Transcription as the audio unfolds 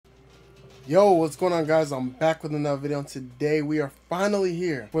Yo, what's going on, guys? I'm back with another video, and today we are finally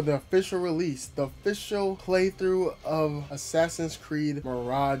here for the official release, the official playthrough of Assassin's Creed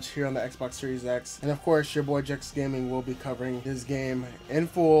Mirage here on the Xbox Series X. And of course, your boy Jex Gaming will be covering this game in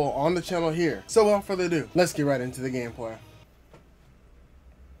full on the channel here. So without further ado, let's get right into the gameplay.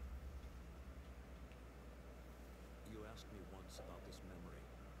 You asked me once about this memory.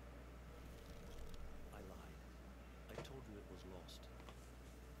 I lied. I told you it was lost.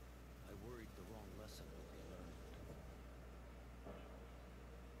 I worried the wrong lesson would be learned.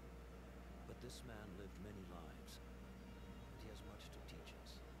 But this man lived many lives, and he has much to teach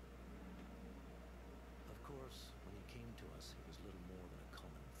us. Of course, when he came to us, he was little more than a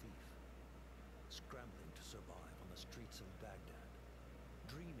common thief, scrambling to survive on the streets of Baghdad,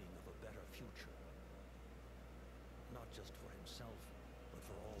 dreaming of a better future. Not just for himself, but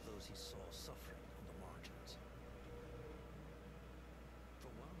for all those he saw suffering on the margins.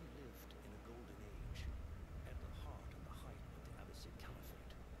 For while he lived in a golden age, at the heart and the height of the Abbasid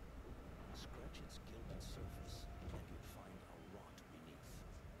Caliphate, scratch its gilded surface and you'd find a rot beneath.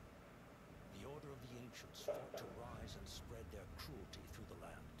 The Order of the Ancients fought to rise and spread their cruelty through the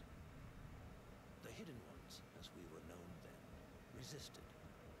land. The Hidden Ones, as we were known then, resisted,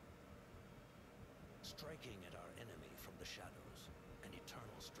 striking at our enemy from the shadows, an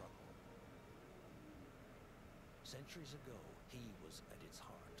eternal struggle. Centuries ago, he was at its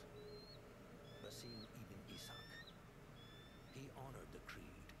heart. Basim ibn Ishaq. He honored the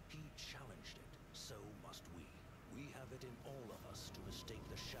creed. He challenged it. So must we. We have it in all of us to mistake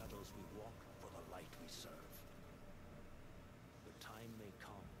the shadows we walk for the light we serve. The time may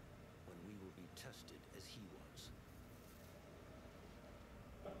come when we will be tested as he was.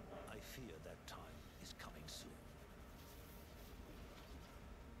 I fear that time is coming soon.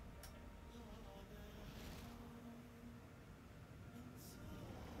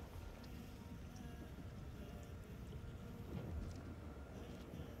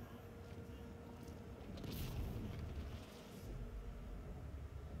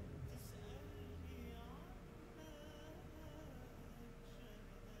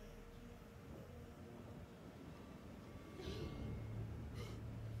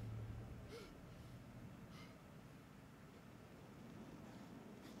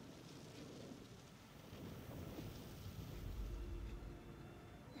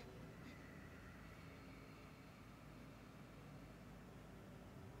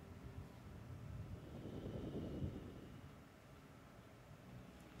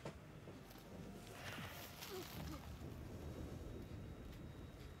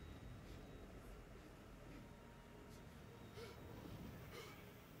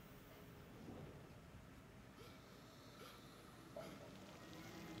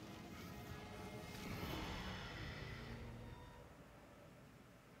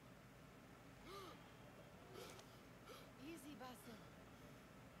 Easy, Basim.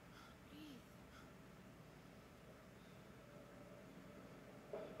 Breathe.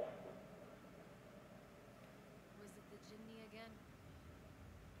 Was it the Jinni again?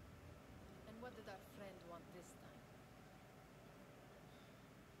 And what did our friend want this time?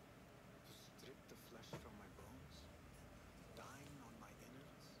 To strip the flesh from my bones, dine on my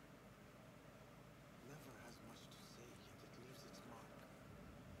innards. Never has much to say, yet it leaves its mark.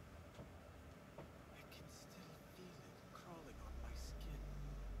 I can still feel it crawling on my skin.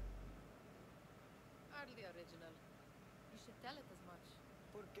 Hardly original. You should tell it as much.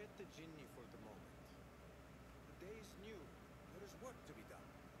 Forget the Jinni for the moment. The day is new. There is work to be done.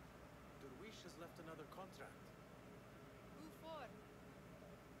 Derwish has left another contract. Who for?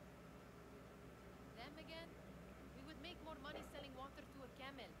 Them again? We would make more money selling water to a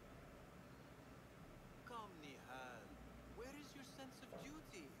camel. Come, Nihal. Where is your sense of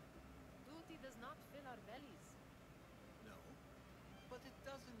duty? Duty does not fill our bellies. No, but it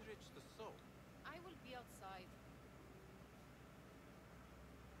does enrich the soul. I will be outside.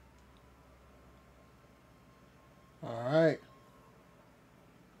 Alright.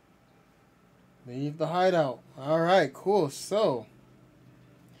 Leave the hideout. Alright, cool. So,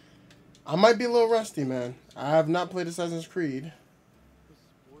 I might be a little rusty, man. I have not played Assassin's Creed The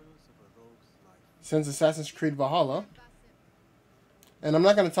spoils of a rogue's life. since Assassin's Creed Valhalla. Basim. And I'm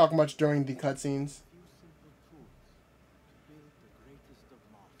not going to talk much during the cutscenes. Few simple tools to build the greatest of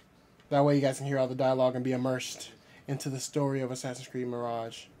mosques. That way you guys can hear all the dialogue and be immersed into the story of Assassin's Creed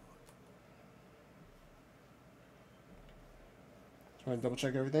Mirage. Just want to double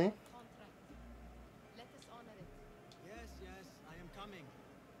check everything. Contract. Let us honor it. Yes, I am coming.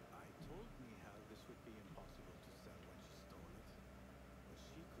 I told Nihal this would be impossible to sell when she stole it. But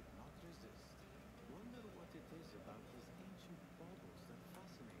she could not resist. Wonder what it is about these ancient baubles that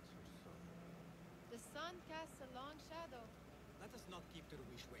fascinates her so. sun casts a long shadow. Let us not keep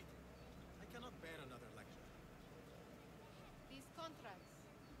Derwish waiting. I cannot bear another lecture. These contracts.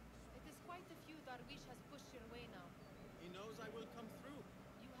 It is quite a few Darwish has pushed your way now. He knows I will come through.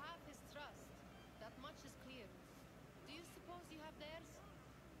 You have his trust. That much is clear. Do you suppose you have theirs?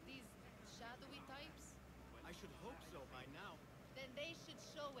 These shadowy types? I should hope so by now. Then they should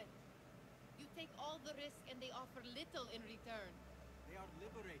show it. You take all the risk and they offer little in return. They are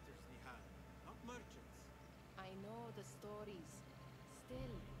liberators, Nihal, not merchants. I know the stories.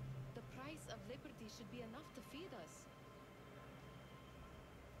 Still, the price of liberty should be enough to feed us.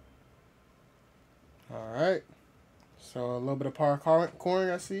 All right. So a little bit of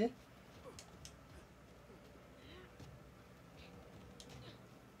parkouring, I see.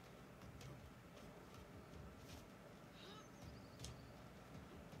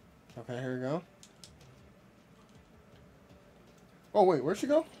 Okay, here we go. Oh wait, where'd she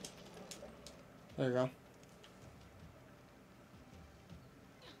go? There you go.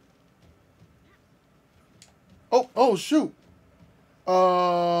 Oh shoot.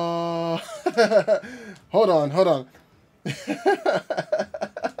 Hold on.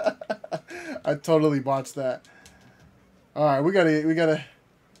 I totally botched that. All right, we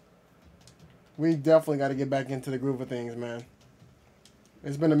definitely gotta get back into the groove of things, man.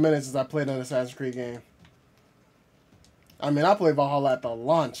 It's been a minute since I played an Assassin's Creed game. I mean, I played Valhalla at the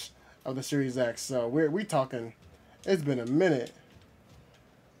launch of the Series X, so we talking. It's been a minute.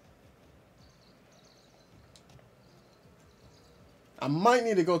 I might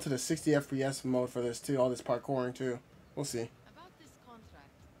need to go to the 60 FPS mode for this too, all this parkouring too. We'll see. About this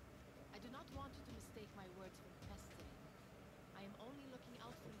contract, I do not want you to mistake my words for pestering. I am only looking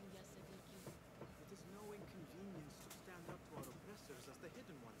out for you, yes, Siddiqui. It is no inconvenience to stand up to our oppressors as the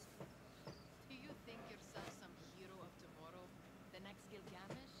hidden ones do. Do you think yourself some hero of tomorrow? The next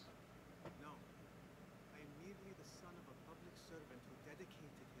Gilgamesh? No. I am merely the son of a public servant who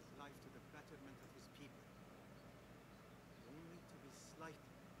dedicated his life to the betterment of his people. Only to be slighted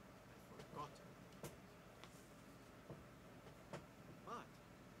and forgotten. But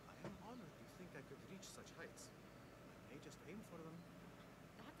I am honored you think I could reach such heights. I may just aim for them.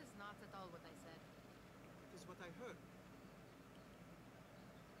 That is not at all what I said. It is what I heard.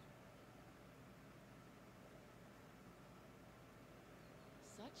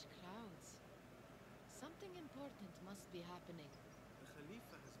 Such crowds. Something important must be happening. The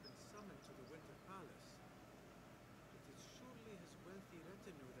Khalifa has been summoned to the Winter Palace. It is surely his wealthy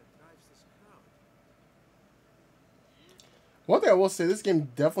retinue that drives this crowd. One thing I will say, this game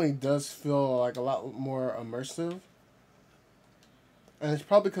definitely does feel like a lot more immersive. And it's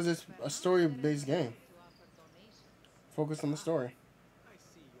probably because it's a story-based game. To offer donations. Focused on the story. I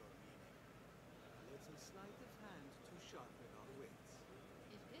see your meaning. A little sleight of hand to sharpen our wits.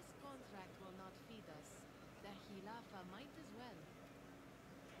 If this contract will not feed us, the Khilafa might as well.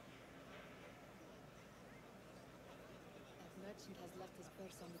 That merchant has left his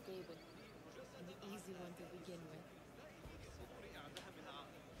purse on the table. An easy one to begin with.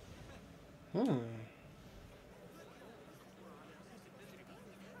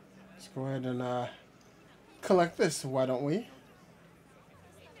 Let's go ahead and collect this, why don't we?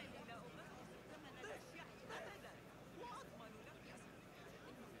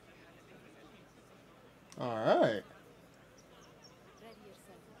 All right. Ready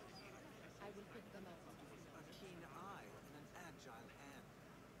yourself. I will pick them up. A keen eye and an agile hand.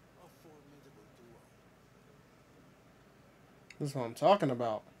 A formidable duo. This is what I'm talking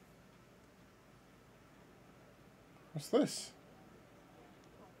about. What's this?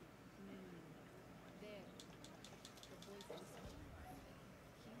 There. The boy's whistle.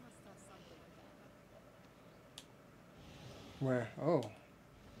 He must have something like that. Where? Oh.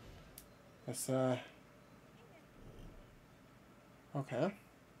 That's okay.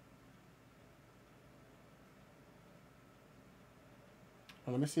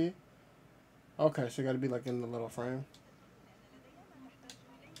 Oh, let me see. Okay, so you gotta be like in the little frame.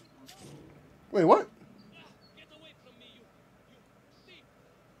 Wait, what? Get away from me, you thief!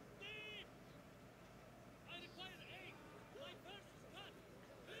 Thief! I require aid! My purse is gone!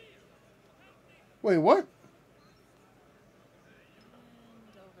 Please, help me! Wait, what?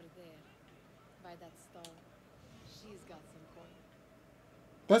 And over there, by that stall, she's got some coin.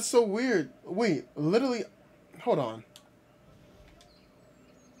 That's so weird. Wait, literally, hold on.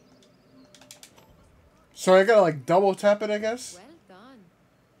 So I gotta like double tap it, I guess? Well done.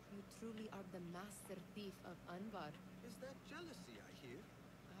 You truly are the master thief of Anbar. Is that jealousy I hear?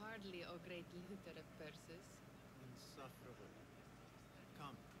 Hardly a great looter of purses. Insufferable.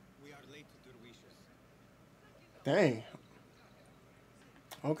 Come, we are late to Derwishes. Dang.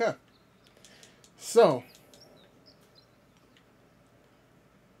 Okay. So,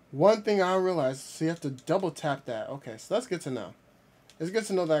 one thing I realized, so you have to double tap that. Okay, so that's good to know. It's good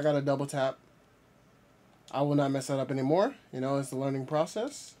to know that I got to double tap. I will not mess that up anymore. You know, it's the learning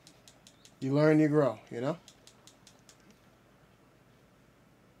process. You learn, you grow, you know?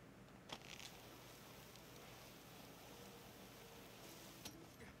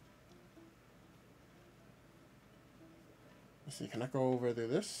 Let's see, can I go over to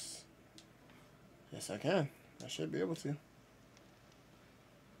this? Yes, I can. I should be able to.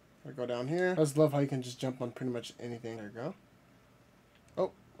 I go down here. I just love how you can just jump on pretty much anything. There you go.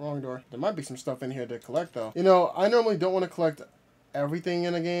 Oh, wrong door. There might be some stuff in here to collect, though. You know, I normally don't want to collect everything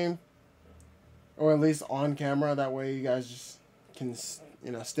in a game. Or at least on camera. That way you guys just can,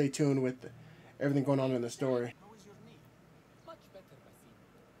 you know, stay tuned with everything going on in the story. How is your knee? Much better, Basim.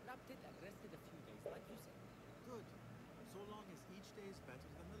 Wrapped it and rested a few days, like you said. Good. So long as each day is better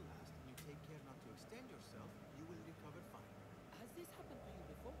than the last and you take care not to extend yourself, you will recover fine. Has this happened to you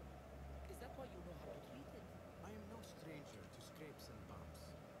before? Is that why you know how to treat it? I am no stranger to scrapes and bumps,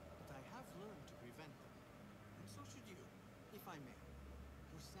 but I have learned to prevent them. And so should you, if I may.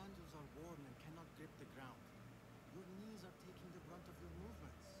 Your sandals are worn and cannot grip the ground. Your knees are taking the brunt of your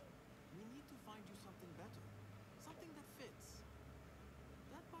movements. We need to find you something better. Something that fits.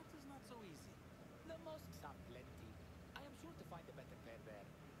 That part is not so easy. The mosques have plenty. I am sure to find a better pair there.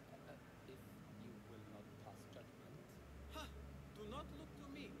 If you will not pass judgment. Ha! Do not look to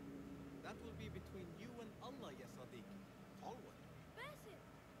me. That will be between you and Allah, ya Sadiq. Always. Basim,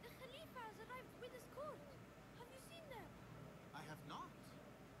 the Khalifa has arrived with his court. Have you seen them? I have not.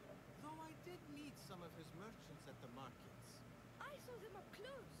 Though I did meet some of his merchants at the markets. I saw them up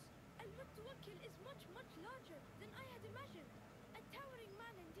close. Al-Mutawakkil is much, much larger than I had imagined. A towering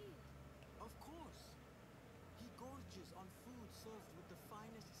man indeed. Of course. He gorges on food served with the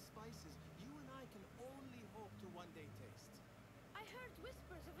finest spices you and I can only hope to one day taste. I heard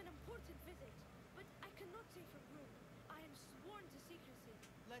whispers of an important visit, but I cannot say from whom. I am sworn to secrecy.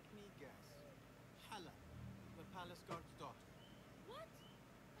 Let me guess. Hala, the palace guard's daughter. What?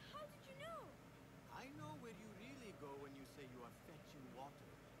 How did you know? I know where you really go when you say you are fetching water.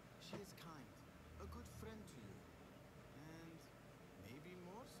 She is kind, a good friend to you. And maybe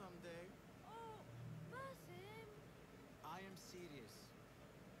more someday. Oh, Basim. I am serious.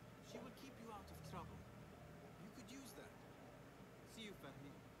 She will keep you out of trouble. You could use that. See you, Fahmi.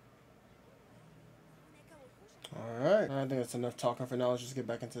 Alright. I think that's enough talking for now. Let's just get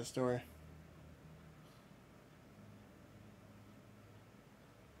back into the story.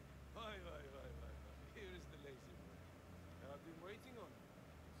 Here is the lazy one. I've been waiting on you.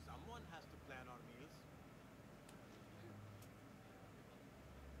 Someone has to plan our meals.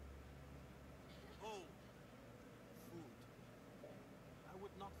 Oh, food. I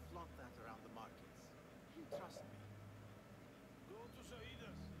would not flaunt that around the markets. Trust me. Go to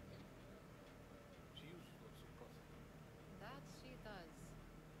Saida's. She uses lots of coffee. That she does.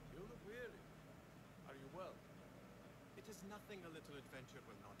 You look weary. Are you well? It is nothing a little adventure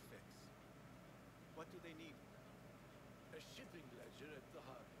will not fix. What do they need? A shipping ledger at the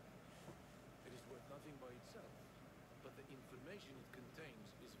harbor. It is worth nothing by itself, but the information it contains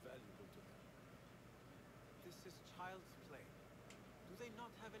is valuable to them. This is child's play. Do they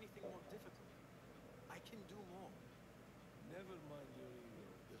not have anything more difficult? I can do more. Never mind your ego.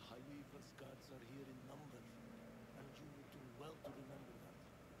 The Khalifa's guards are here in numbers, and you would do well to remember that.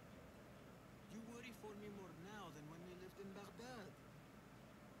 You worry for me more now than when we lived in Baghdad.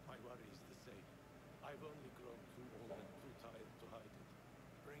 My worry is the same. I've only grown too old and too tired to hide it.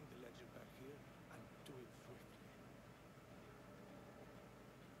 Bring the ledger back here and do it swiftly.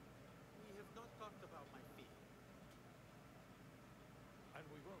 We have not talked about my fee. And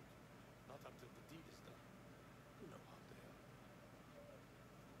we won't. Not until the deed is done. You know how they are.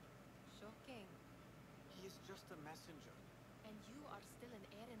 Shocking. He is just a messenger. And you are still an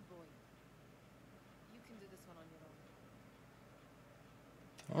errand boy. You can do this one on your own.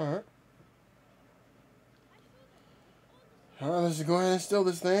 Alright. Alright, let's just go ahead and steal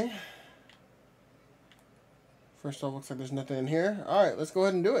this thing. First off, looks like there's nothing in here. Alright, let's go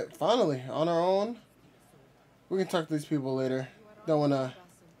ahead and do it. Finally, on our own. We can talk to these people later. Don't want to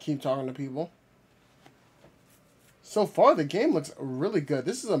keep talking to people. So far, the game looks really good.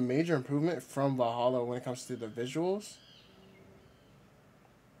 This is a major improvement from Valhalla when it comes to the visuals.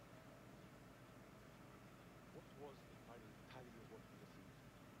 What was the final tally of what we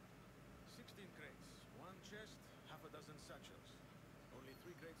received? 16 crates, one chest, half a dozen satchels. Only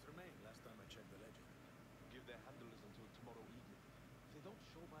 3 crates remain last time I checked the ledger. Give their handlers until tomorrow evening. If they don't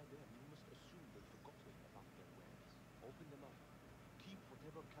show by then, you must assume they've forgotten about their wares. Open them up. Keep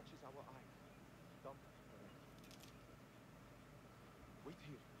whatever catches our eye. Wait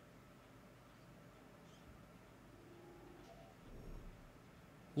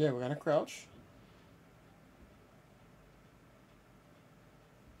here. Yeah, we gotta crouch.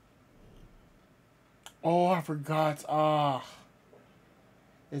 Oh, I forgot. Ah.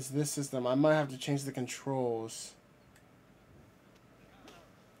 It's this system. I might have to change the controls.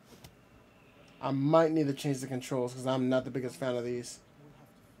 I might need to change the controls because I'm not the biggest fan of these. We'll have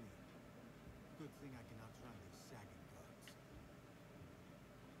to flee. Good thing I can outrun these sagging guards.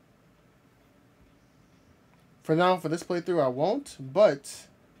 For now, for this playthrough, I won't, but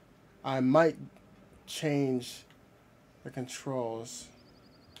I might change the controls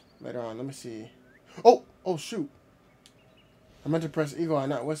later on. Let me see. Oh! Oh, shoot. I meant to press eagle eye,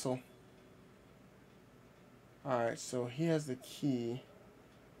 not whistle. Alright, so he has the key.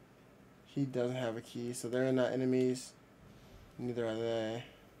 He doesn't have a key, so they're not enemies. Neither are they.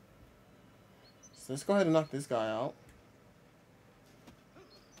 So let's go ahead and knock this guy out.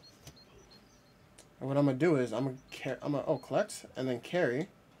 And what I'm gonna do is I'm gonna collect and then carry.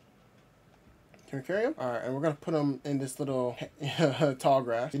 Can we carry him? Alright, and we're gonna put him in this little tall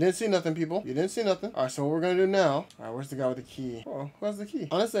grass. You didn't see nothing, people. You didn't see nothing. Alright, so what we're gonna do now. Alright, where's the guy with the key? Oh, who has the key?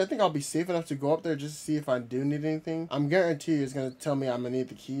 Honestly, I think I'll be safe enough to go up there just to see if I do need anything. I'm guaranteed it's gonna tell me I'm gonna need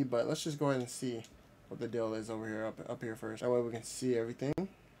the key, but let's just go ahead and see what the deal is over here, up here first. That way we can see everything.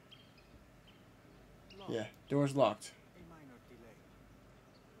 Locked. Yeah, door's locked. A minor delay.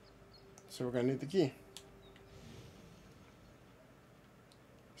 So we're gonna need the key.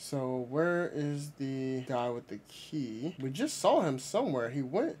 So where is the guy with the key? We just saw him somewhere. He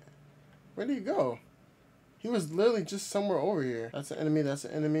went. Where did he go? He was literally just somewhere over here. That's an enemy. That's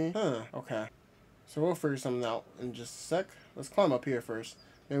an enemy. Huh. Okay. So we'll figure something out in just a sec. Let's climb up here first.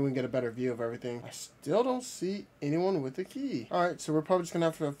 Maybe we can get a better view of everything. I still don't see anyone with the key. Alright, so we're probably just going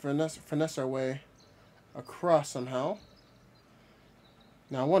to have to finesse our way across somehow.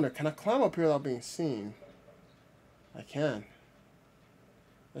 Now I wonder, can I climb up here without being seen? I can.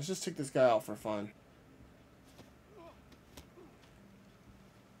 Let's just take this guy out for fun.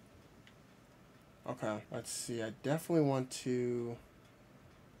 Okay, let's see. I definitely want to...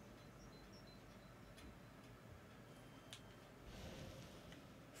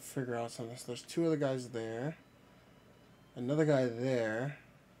 figure out something. So there's two other guys there. Another guy there.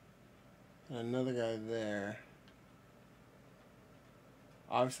 And another guy there.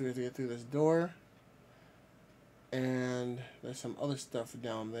 Obviously we have to get through this door. And there's some other stuff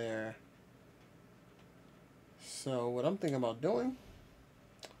down there. So what I'm thinking about doing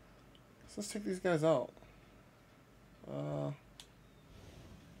is let's take these guys out. So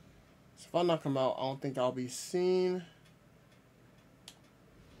if I knock them out, I don't think I'll be seen.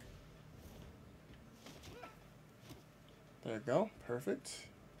 There you go. Perfect.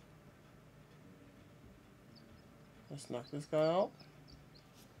 Let's knock this guy out.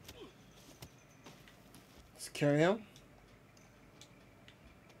 Let's carry him.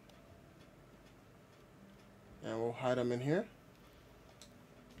 And we'll hide him in here.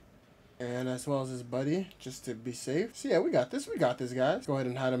 And as well as his buddy, just to be safe. So yeah, we got this. We got this, guys. Let's go ahead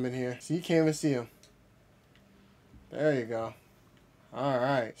and hide him in here. So you can't even see him. There you go.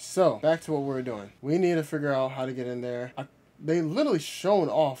 Alright. So, back to what we're doing. We need to figure out how to get in there. They literally shown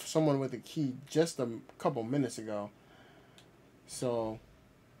off someone with a key just a couple minutes ago. So...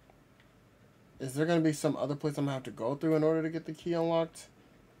 is there going to be some other place I'm going to have to go through in order to get the key unlocked?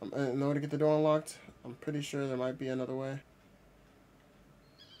 In order to get the door unlocked? I'm pretty sure there might be another way.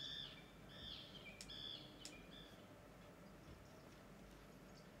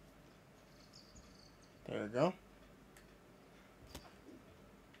 There we go.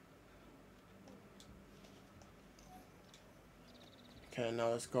 Okay, now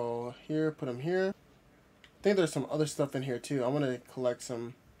let's go here, put them here. I think there's some other stuff in here too. I want to collect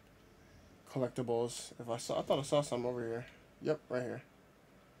some collectibles. I thought I saw some over here. Yep, right here.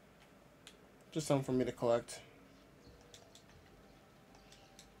 Just some for me to collect.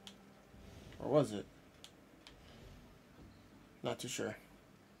 Or was it? Not too sure.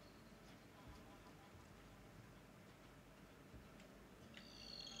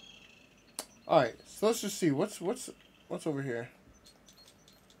 Alright, so let's just see what's over here.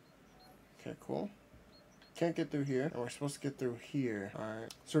 Okay, cool. Can't get through here, and we're supposed to get through here.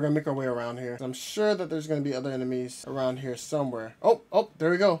 Alright, so we're gonna make our way around here. I'm sure that there's gonna be other enemies around here somewhere. Oh, there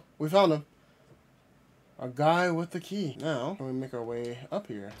we go. We found him. A guy with the key. Now, can we make our way up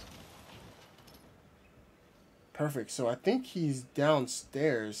here? Perfect. So I think he's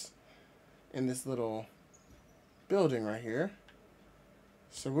downstairs in this little building right here.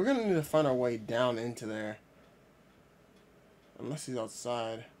 So we're gonna need to find our way down into there. Unless he's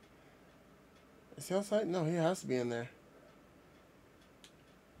outside. Is he outside? No, he has to be in there.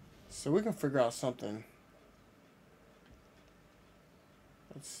 So we can figure out something.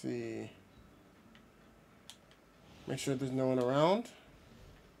 Let's see. Make sure there's no one around.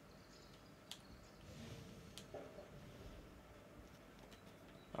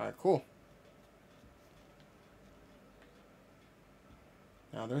 Alright, cool.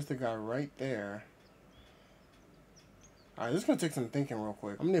 Now there's the guy right there. Alright, this is gonna take some thinking real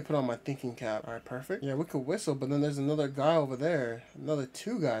quick. I'm gonna put on my thinking cap. Alright, perfect. Yeah, we could whistle, but then there's another guy over there. Another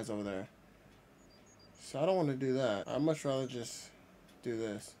 2 guys over there. So I don't want to do that. I'd much rather just do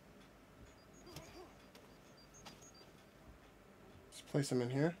this. Just place them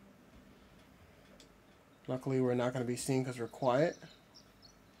in here. Luckily, we're not going to be seen because we're quiet.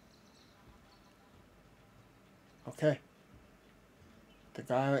 Okay. The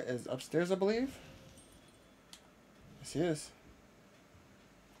guy is upstairs, I believe. Yes, he is.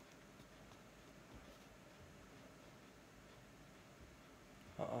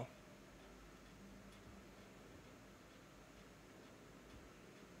 Uh-oh.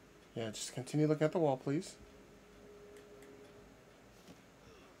 Yeah, just continue looking at the wall, please.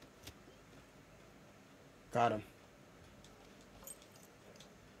 Got him.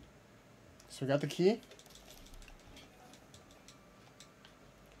 So we got the key.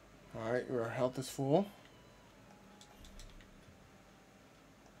 Alright, our health is full.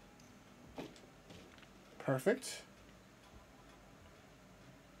 Perfect.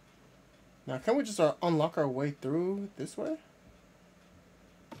 Now, can we just unlock our way through this way?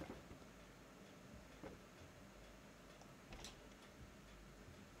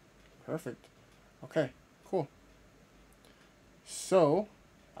 Perfect. Okay, cool. So,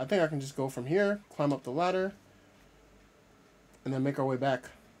 I think I can just go from here, climb up the ladder, and then make our way back.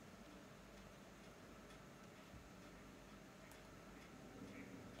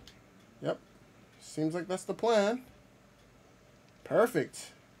 Yep. Seems like that's the plan.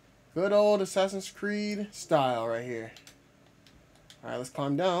 Perfect. Good old Assassin's Creed style right here. Alright, let's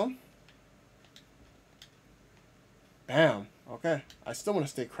climb down. Bam. Okay. I still want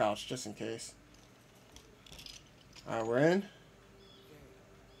to stay crouched just in case. Alright, we're in.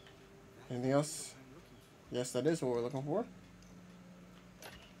 Anything else? Yes, that is what we're looking for.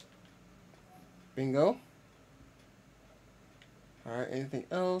 Bingo. Alright, anything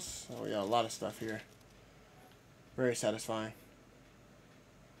else? Oh yeah, a lot of stuff here. Very satisfying.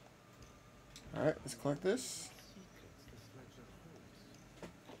 Alright, let's collect this.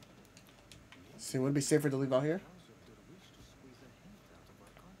 Let's see, would it be safer to leave out here?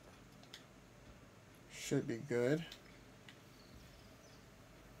 Should be good.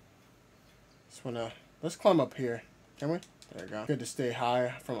 Just wanna, let's climb up here, can we? There we go. Good to stay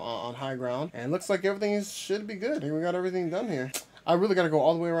high from on high ground. And looks like everything should be good. I think we got everything done here. I really gotta go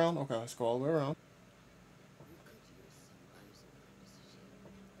all the way around. Okay, let's go all the way around.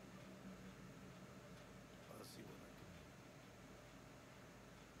 I'll see what I can do.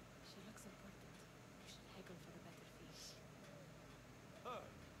 She looks important. You should haggle for a better fee. Ah,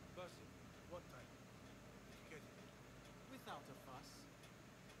 Basil, what time? Did you get it? Without a fuss.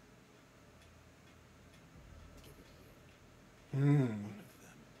 Hmm. One of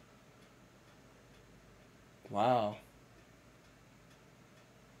them. Wow.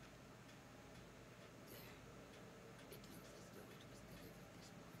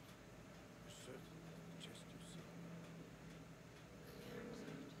 You're certain of the chest you see?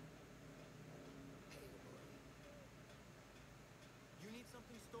 You need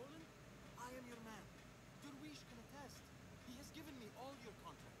something stolen? I am your man. Derwish can attest. He has given me all your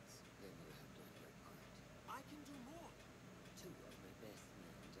contracts. Then you have done your part. I can do more. 2 of my best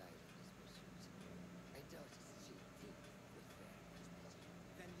men died in this pursuit. I doubt a street thief would fare as better.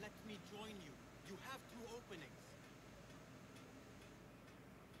 Then let me join you. You have 2 openings.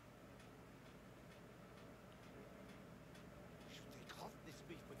 We should take half this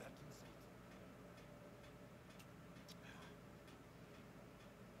beef without insult.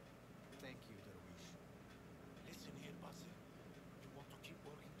 Thank you, Derwish. Listen here, Basil. You want to keep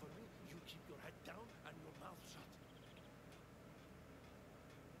working for me? You keep your head down and your mouth shut.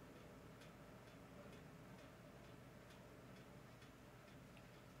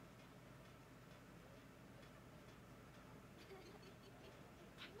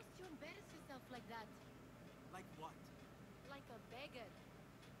 Why must you embarrass yourself like that? Like what? Like a beggar.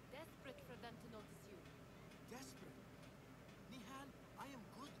 Desperate for them to notice you. Desperate. Nihal, I am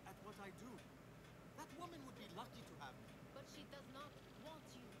good at what I do. That woman would be lucky to have me. But she does not want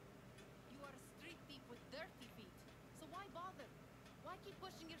you. You are a street thief with dirty feet. So why bother? Why keep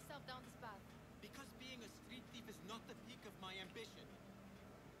pushing yourself down this path? Because being a street thief is not the peak of my ambition.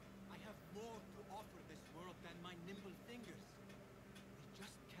 I have more to offer this world than my nimble fingers. They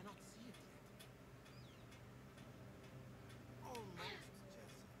just cannot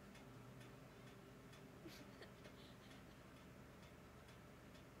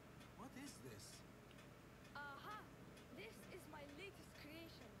this? Aha! This is my latest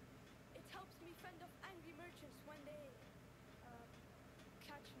creation. It helps me fend off angry merchants when they,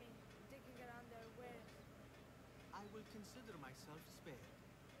 catch me digging around their wares. I will consider myself spared.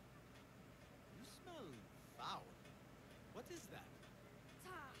 You smell foul. What is that?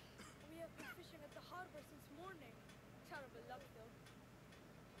 Tah! We have been fishing at the harbor since morning. Terrible luck, though.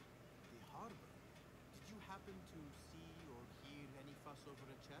 The harbor? Did you happen to see or hear any fuss over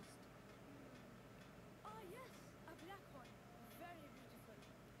a chest? Ah, yes, a black one. Very beautiful.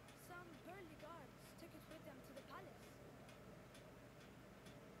 Some burly guards took it with them to the palace.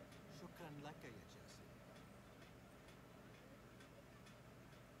 Shukran laka ya Jesse.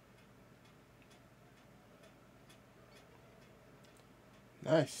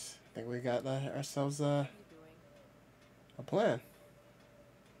 Nice. I think we got ourselves What are you doing? a plan.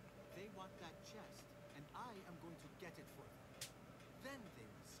 They want that chest, and I am going to get it for them. Then they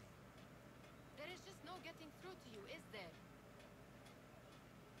will see. There is just no getting through to you, is there?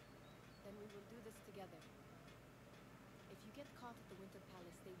 Then we will do this together. If you get caught at the Winter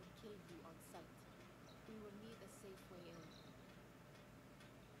Palace, they will kill you on sight. We will need a safe way in.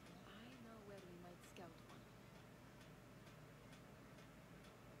 I know where we might scout one.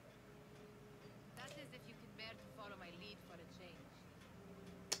 That is if you can bear to follow my lead for a change.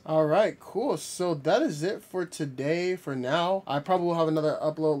 All right, cool. So that is it for today. For now, I probably will have another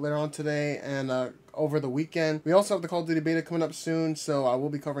upload later on today and over the weekend. We also have the Call of Duty beta coming up soon, so I will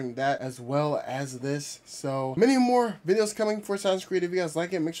be covering that as well as this. So many more videos coming for Assassin's Creed. If you guys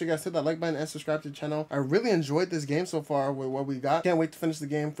like it, make sure you guys hit that like button and subscribe to the channel. I really enjoyed this game so far with what we got. Can't wait to finish the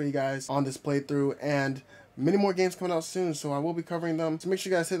game for you guys on this playthrough, and many more games coming out soon, so I will be covering them. So make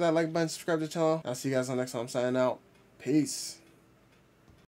sure you guys hit that like button, subscribe to the channel. I'll see you guys on the next time. I'm signing out. Peace.